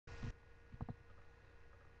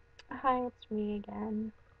Hi, it's me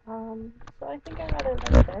again. So I think I rather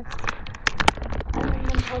like this, and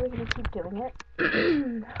I'm probably gonna keep doing it.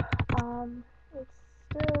 It's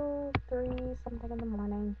still 3 something in the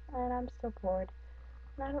morning, and I'm still bored.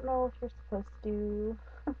 And I don't know if you're supposed to do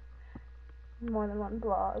more than one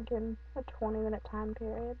vlog in a 20-minute time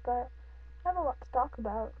period, but I have a lot to talk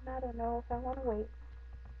about, and I don't know if I want to wait.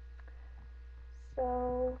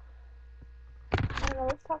 So, I don't know,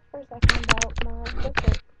 let's talk for a second about my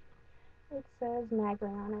t-shirt. It says NAGLY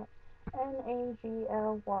on it.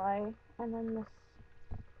 NAGLY, and then this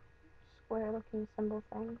square looking symbol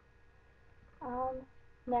thing.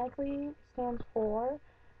 NAGLY stands for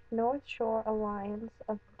North Shore Alliance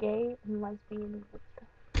of Gay and Lesbian Youth.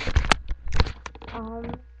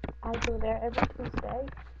 I go there every Tuesday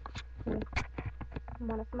with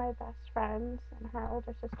one of my best friends, and her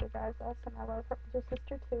older sister drives us, and I love her older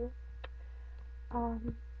sister too.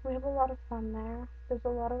 We have a lot of fun there. There's a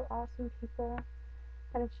lot of awesome people,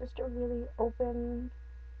 and it's just a really open,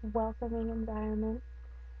 welcoming environment.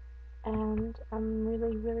 And I'm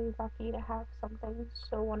really, really lucky to have something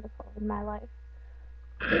so wonderful in my life.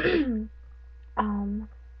 um,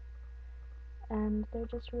 and they're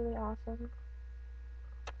just really awesome.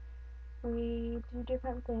 We do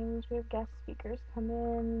different things. We have guest speakers come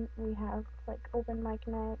in. We have like open mic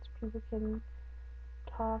nights. People can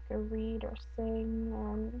talk or read or sing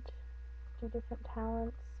and do different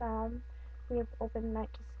talents. We have open night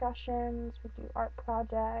discussions. We do art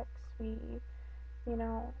projects. You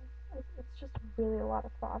know, it's just really a lot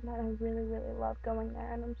of fun, and I really, really love going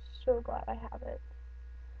there, and I'm so glad I have it.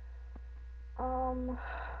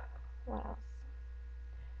 What else?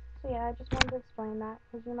 So yeah, I just wanted to explain that,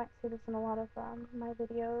 because you might see this in a lot of my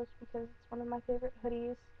videos, because it's one of my favorite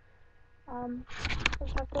hoodies.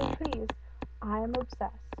 Let's talk about hoodies. I am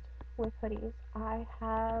obsessed with hoodies.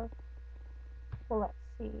 Let's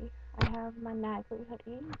see, I have my NAGLY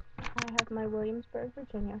hoodie, I have my Williamsburg,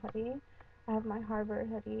 Virginia hoodie, I have my Harvard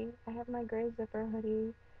hoodie, I have my gray zipper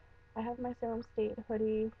hoodie, I have my Salem State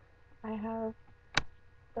hoodie, I have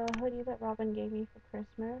the hoodie that Robin gave me for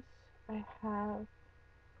Christmas, I have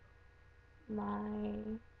my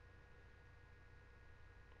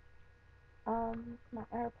my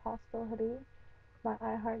Aeropostale hoodie, my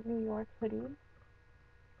I Heart New York hoodie.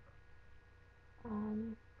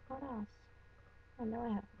 What else? I know I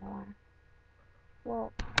have more.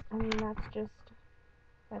 Well, I mean that's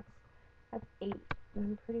that's 8.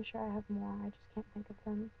 I'm pretty sure I have more. I just can't think of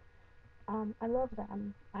them. I love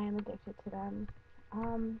them. I am addicted to them.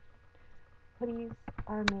 Um, Hoodies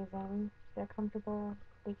are amazing. They're comfortable.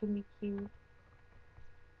 They can be cute.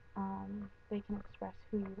 They can express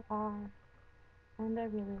who you are, and I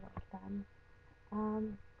really like them.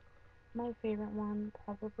 Um, My favorite one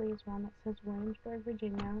probably is one that says Williamsburg,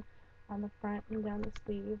 Virginia on the front and down the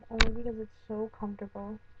sleeve, only because it's so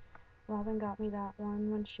comfortable. Robin got me that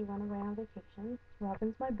one when she went away on vacation.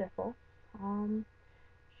 Robin's my biffle.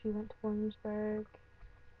 She went to Williamsburg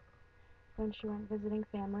when she went visiting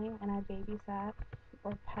family, and I babysat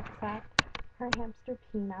or pet sat her hamster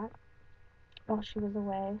Peanut while she was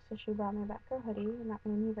away, so she brought me back her hoodie, and that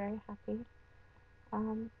made me very happy.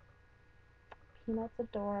 Um, Peanut's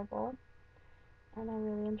adorable, and I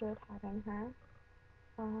really enjoyed having her.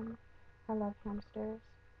 I love hamsters.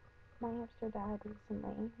 My hamster died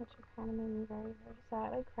recently, which kind of made me very, very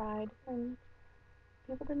sad. I cried, and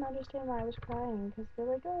people didn't understand why I was crying, because they're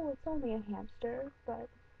like, oh, it's only a hamster, but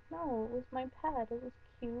no, it was my pet. It was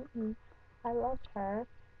cute, and I loved her,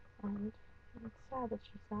 and it's sad that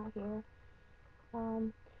she's not here,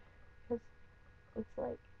 because it's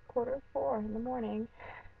like 3:45 in the morning,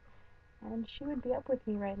 and she would be up with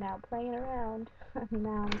me right now, playing around.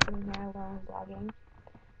 Now I'm sitting here alone vlogging,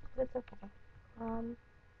 but it's okay.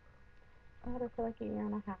 I had her for like a year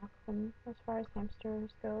and a half, and as far as hamsters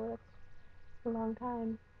go, that's a long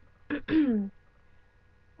time.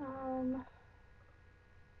 um,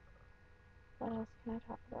 what else can I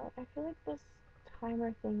talk about? I feel like this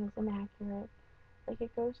timer thing is inaccurate. Like,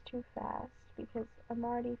 it goes too fast, because I'm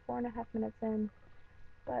already 4.5 minutes in,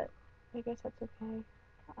 but I guess that's okay.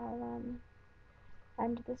 I'll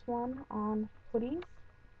end this one on hoodies,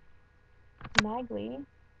 NAGLY,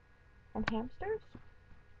 and hamsters.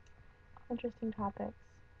 Interesting topics.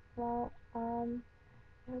 Well, I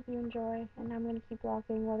hope you enjoy, and I'm gonna keep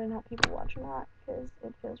vlogging whether or not people watch or not, because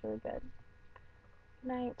it feels really good. Good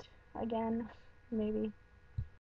night, again, maybe.